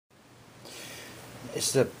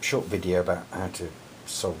It's a short video about how to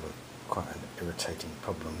solve quite an irritating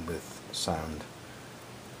problem with sound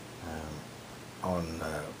on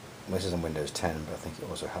this is on Windows 10, but I think it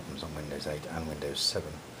also happens on Windows 8 and Windows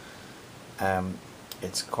 7.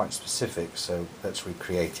 It's quite specific, so let's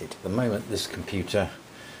recreate it. At the moment this computer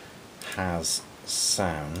has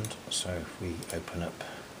sound, so if we open up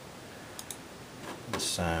the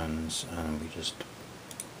sounds and we just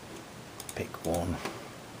pick one,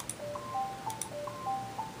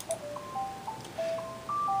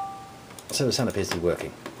 so the sound appears to be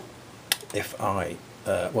working. If I,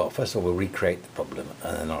 well, first of all we'll recreate the problem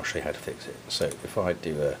and then I'll show you how to fix it. So if I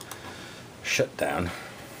do a shutdown,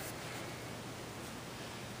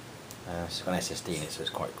 it's got an SSD in it, so it's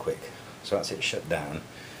quite quick. So that's it shut down.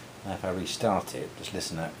 Now if I restart it, just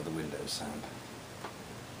listen out for the Windows sound.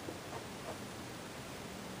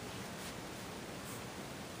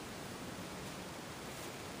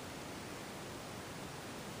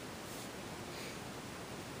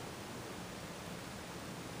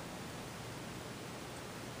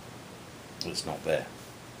 It's not there,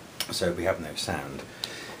 so we have no sound.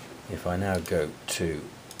 If I now go to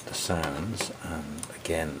the sounds and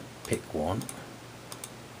again pick one,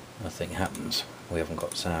 nothing happens. We haven't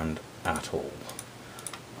got sound at all.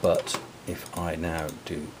 But if I now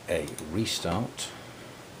do a restart,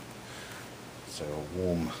 so a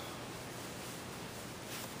warm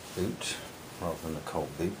boot rather than a cold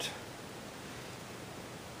boot,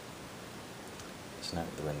 listen out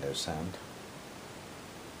for the Windows sound.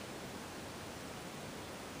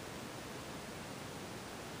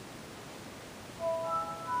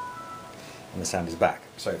 And the sound is back.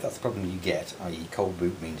 So if that's the problem you get, i.e. cold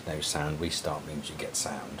boot means no sound, restart means you get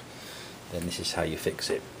sound, then this is how you fix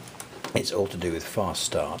it. It's all to do with fast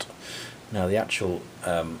start. Now the actual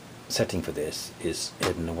setting for this is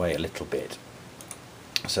hidden away a little bit.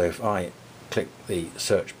 So if I click the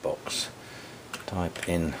search box, type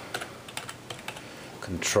in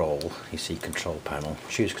control, you see control panel,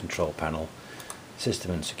 choose control panel,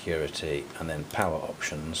 system and security, and then power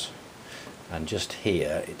options. And just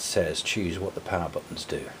here it says choose what the power buttons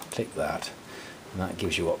do. Click that and that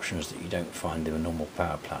gives you options that you don't find in a normal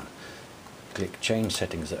power plan. Click change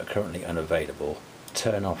settings that are currently unavailable,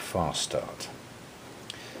 turn off fast start,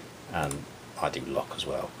 and I do lock as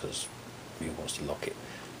well because you want to lock it.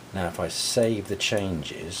 Now if I save the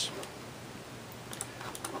changes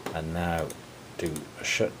and now do a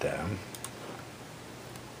shutdown,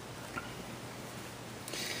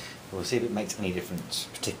 we'll see if it makes any difference,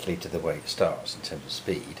 particularly to the way it starts in terms of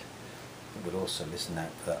speed. We'll also listen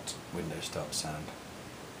out for that Windows start sound.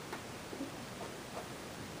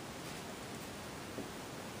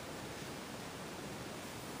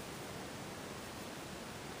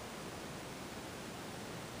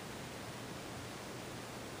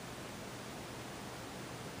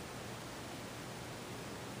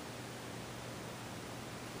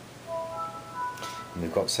 And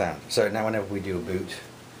we've got sound. So now whenever we do a boot,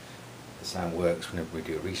 the sound works. Whenever we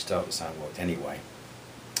do a restart, the sound works anyway.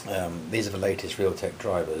 These are the latest Realtek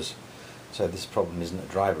drivers, so this problem isn't a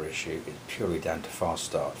driver issue, it's purely down to fast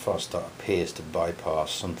start. Fast start appears to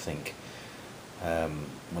bypass something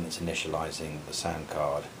when it's initializing the sound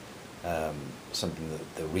card, something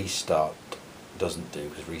that the restart doesn't do,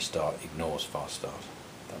 because restart ignores fast start,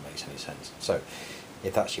 if that makes any sense. So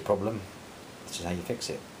if that's your problem, this is how you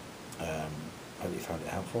fix it. Hope you found it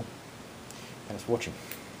helpful. Thanks for watching.